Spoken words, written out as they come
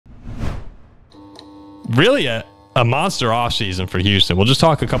really a monster offseason for Houston. We'll just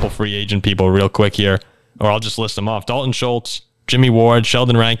talk a couple free agent people real quick here, or I'll just list them off. Dalton Schultz, Jimmy Ward,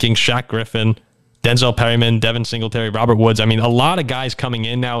 Sheldon Rankings, Shaq Griffin, Denzel Perryman, Devin Singletary, Robert Woods. I mean, a lot of guys coming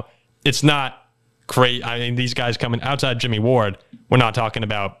in now. It's not great. I mean, these guys coming outside Jimmy Ward, we're not talking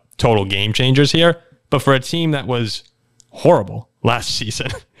about total game changers here, but for a team that was horrible last season,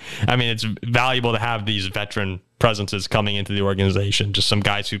 I mean, it's valuable to have these veteran presences coming into the organization, just some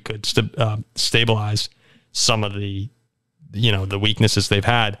guys who could stabilize some of the weaknesses they've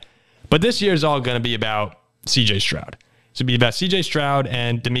had. But this year is all going to be about CJ Stroud. It's going to be about CJ Stroud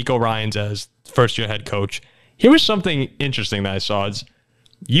and DeMeco Ryans as first-year head coach. Here was something interesting that I saw is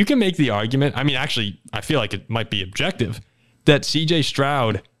you can make the argument, I mean, actually, I feel like it might be objective, that CJ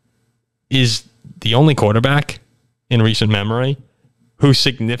Stroud is the only quarterback in recent memory who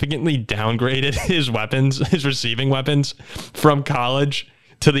significantly downgraded his weapons, his receiving weapons, from college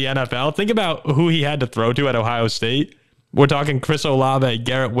to the NFL. Think about who he had to throw to at Ohio State. We're talking Chris Olave,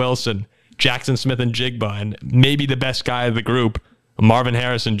 Garrett Wilson, Jackson Smith-Njigba, and maybe the best guy of the group, Marvin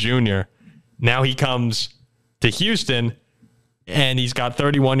Harrison Jr. Now he comes to Houston, and he's got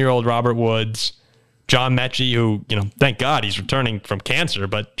 31-year-old Robert Woods, John Mechie, who, thank God he's returning from cancer,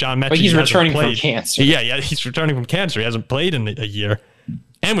 but John Mechie But he's returning from cancer. Yeah, he's returning from cancer. He hasn't played in a year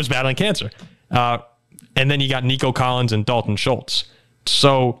and was battling cancer. And then you got Nico Collins and Dalton Schultz.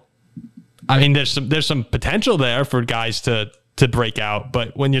 So, I mean, there's some potential there for guys to break out.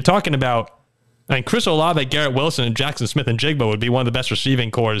 But when you're talking about, I mean, Chris Olave, Garrett Wilson, and Jackson Smith-Njigba would be one of the best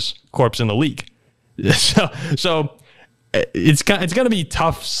receiving corps in the league. So it's going to be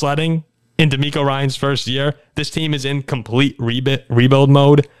tough sledding in DeMeco Ryans' first year. This team is in complete rebuild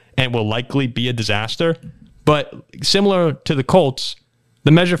mode and will likely be a disaster. But similar to the Colts, the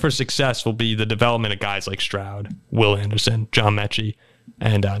measure for success will be the development of guys like Stroud, Will Anderson, John Mechie,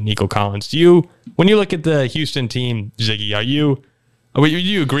 and Nico Collins. When you look at the Houston team, Ziggy, do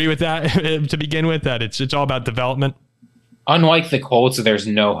you agree with that to begin with, that it's all about development? Unlike the Colts, there's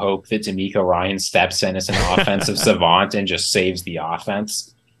no hope that DeMeco Ryans steps in as an offensive savant and just saves the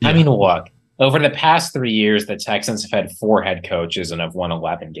offense. Yeah. I mean, look, over the past 3 years, the Texans have had 4 head coaches and have won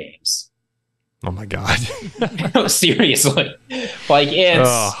 11 games. Oh my God. No, seriously. Like,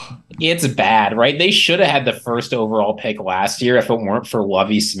 it's bad, right? They should have had the first overall pick last year if it weren't for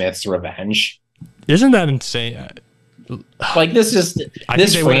Lovie Smith's revenge. Isn't that insane? Like, this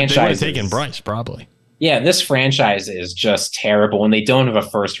franchise they would have taken Bryce, probably. Yeah, this franchise is just terrible, and they don't have a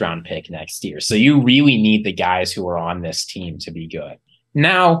first-round pick next year. So you really need the guys who are on this team to be good.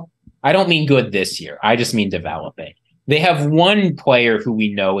 Now, I don't mean good this year. I just mean developing. They have one player who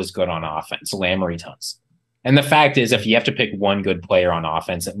we know is good on offense, Lamory Tunsil. And the fact is, if you have to pick one good player on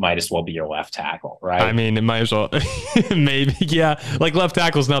offense, it might as well be your left tackle, right? I mean, it might as well. Maybe, yeah. Like, left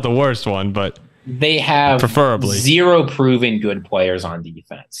tackle's not the worst one, but they have preferably 0 proven good players on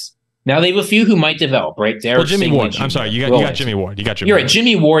defense. Now, they have a few who might develop, right? Derek Jimmy Stingley, Ward. I'm sorry, you got Jimmy Ward. You're right.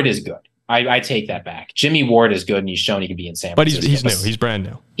 Jimmy Ward is good. I take that back. Jimmy Ward is good, and he's shown he can be in San Francisco. But he's new. He's brand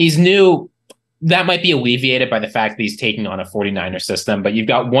new. He's new. That might be alleviated by the fact that he's taking on a 49er system, but you've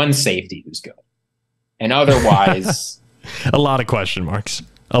got one safety who's good. And otherwise... a lot of question marks.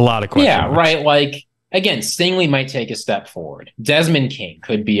 Yeah, right. Like, again, Stingley might take a step forward. Desmond King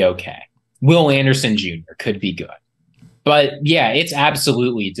could be okay. Will Anderson Jr. could be good. But yeah, it's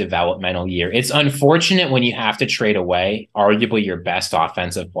absolutely a developmental year. It's unfortunate when you have to trade away arguably your best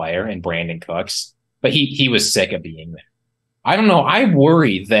offensive player in Brandon Cooks, but he was sick of being there. I don't know. I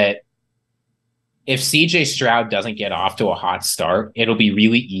worry that if CJ Stroud doesn't get off to a hot start, it'll be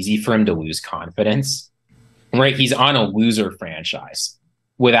really easy for him to lose confidence. Right? He's on a loser franchise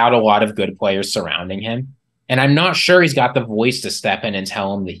without a lot of good players surrounding him. And I'm not sure he's got the voice to step in and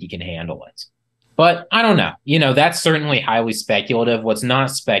tell him that he can handle it. But I don't know. That's certainly highly speculative. What's not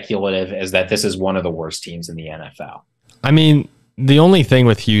speculative is that this is one of the worst teams in the NFL. I mean, the only thing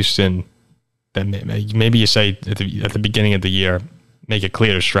with Houston that maybe you say at the beginning of the year, make it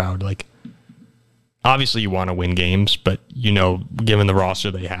clear to Stroud, like, obviously you want to win games, but, given the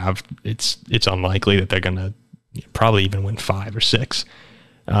roster they have, it's unlikely that they're going to probably even win 5 or 6.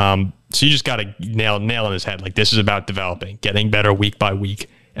 So you just got to nail in his head. Like, this is about developing, getting better week by week.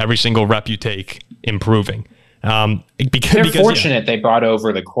 Every single rep you take, improving. They're fortunate they brought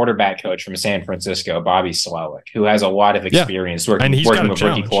over the quarterback coach from San Francisco, Bobby Slowick, who has a lot of experience working with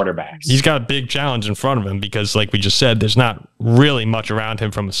rookie quarterbacks. He's got a big challenge in front of him because, like we just said, there's not really much around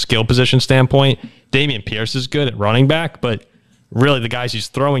him from a skill position standpoint. Dameon Pierce is good at running back, but really the guys he's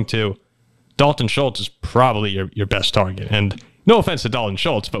throwing to, Dalton Schultz is probably your best target. And no offense to Dalton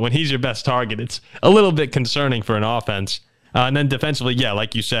Schultz, but when he's your best target, it's a little bit concerning for an offense. And then defensively, yeah,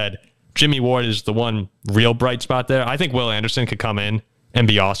 like you said, Jimmy Ward is the one real bright spot there. I think Will Anderson could come in and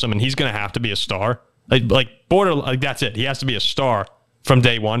be awesome, and he's going to have to be a star. That's it. He has to be a star from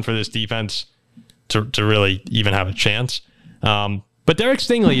day one for this defense to really even have a chance. But Derek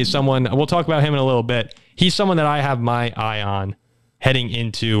Stingley is someone, we'll talk about him in a little bit. He's someone that I have my eye on heading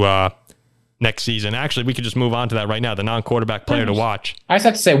into next season. Actually, we could just move on to that right now, the non-quarterback player to watch. I just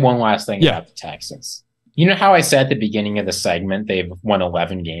have to say one last thing about the Texans. You know how I said at the beginning of the segment they've won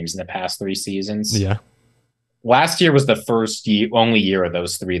 11 games in the past 3 seasons? Yeah. Last year was the only year of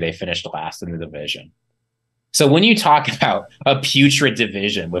those 3 they finished last in the division. So when you talk about a putrid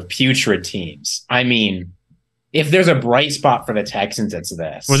division with putrid teams, I mean, if there's a bright spot for the Texans, it's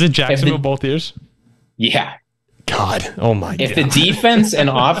this. Was it Jacksonville both years? Yeah. God. Oh, my God. If the defense and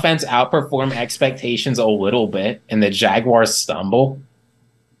offense outperform expectations a little bit and the Jaguars stumble,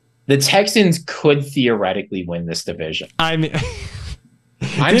 the Texans could theoretically win this division. I mean...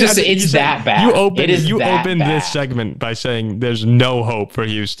 it's that bad. You opened this segment by saying there's no hope for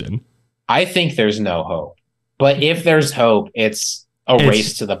Houston. I think there's no hope. But if there's hope, it's a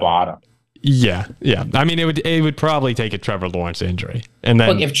race to the bottom. Yeah. I mean, it would probably take a Trevor Lawrence injury, and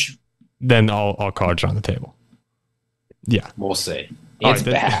then then all cards are on the table. Yeah, we'll see. It's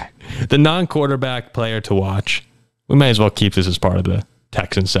bad. The non-quarterback player to watch. We may as well keep this as part of the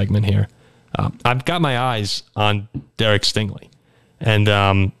Texans segment here. I've got my eyes on Derek Stingley,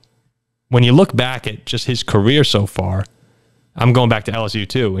 and when you look back at just his career so far, I'm going back to LSU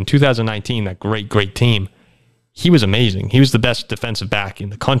too. In 2019, that great team. He was amazing. He was the best defensive back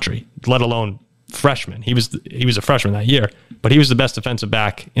in the country, let alone freshman. He was a freshman that year, but he was the best defensive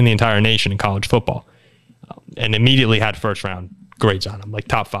back in the entire nation in college football, and immediately had first-round grades on him, like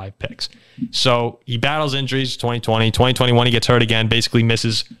top 5 picks. So he battles injuries 2020, 2021, he gets hurt again, basically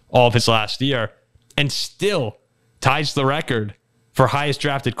misses all of his last year, and still ties the record for highest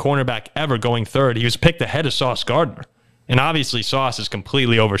drafted cornerback ever, going 3rd. He was picked ahead of Sauce Gardner, and obviously Sauce has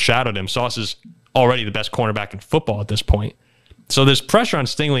completely overshadowed him. Sauce is already the best cornerback in football at this point. So there's pressure on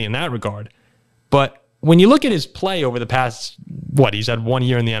Stingley in that regard. But when you look at his play over the past, he's had 1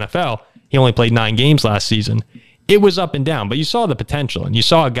 year in the NFL. He only played 9 games last season. It was up and down, but you saw the potential, and you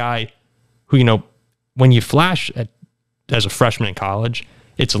saw a guy who, when you flash as a freshman in college,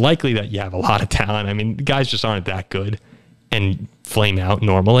 it's likely that you have a lot of talent. I mean, guys just aren't that good and flame out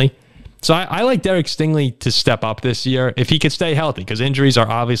normally. So I like Derek Stingley to step up this year if he could stay healthy, because injuries are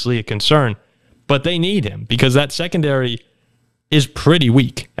obviously a concern. But they need him because that secondary is pretty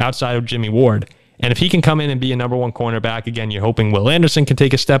weak outside of Jimmy Ward. And if he can come in and be a number 1 cornerback, again, you're hoping Will Anderson can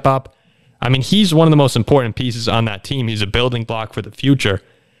take a step up. I mean, he's one of the most important pieces on that team. He's a building block for the future.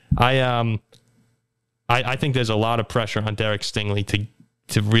 I think there's a lot of pressure on Derek Stingley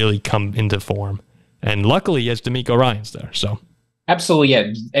to really come into form. And luckily, he has DeMeco Ryans there. So absolutely,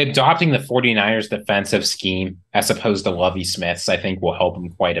 yeah. Adopting the 49ers defensive scheme as opposed to Lovie Smith's, I think, will help him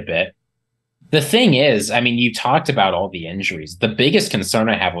quite a bit. The thing is, I mean, you talked about all the injuries. The biggest concern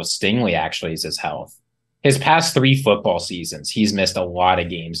I have with Stingley actually is his health. His past 3 football seasons, he's missed a lot of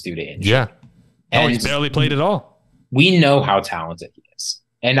games due to injury. Yeah. And he's barely played at all. We know how talented he is.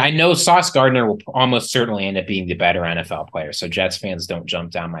 And I know Sauce Gardner will almost certainly end up being the better NFL player, so Jets fans don't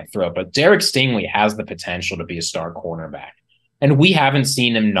jump down my throat. But Derek Stingley has the potential to be a star cornerback, and we haven't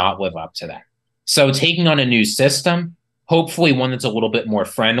seen him not live up to that. So taking on a new system, hopefully one that's a little bit more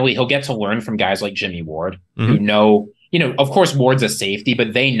friendly. He'll get to learn from guys like Jimmy Ward, who know, of course, Ward's a safety,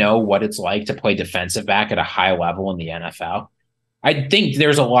 but they know what it's like to play defensive back at a high level in the NFL. I think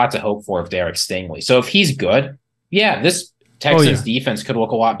there's a lot to hope for of Derek Stingley. So if he's good, this Texans defense could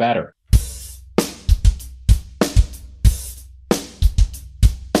look a lot better.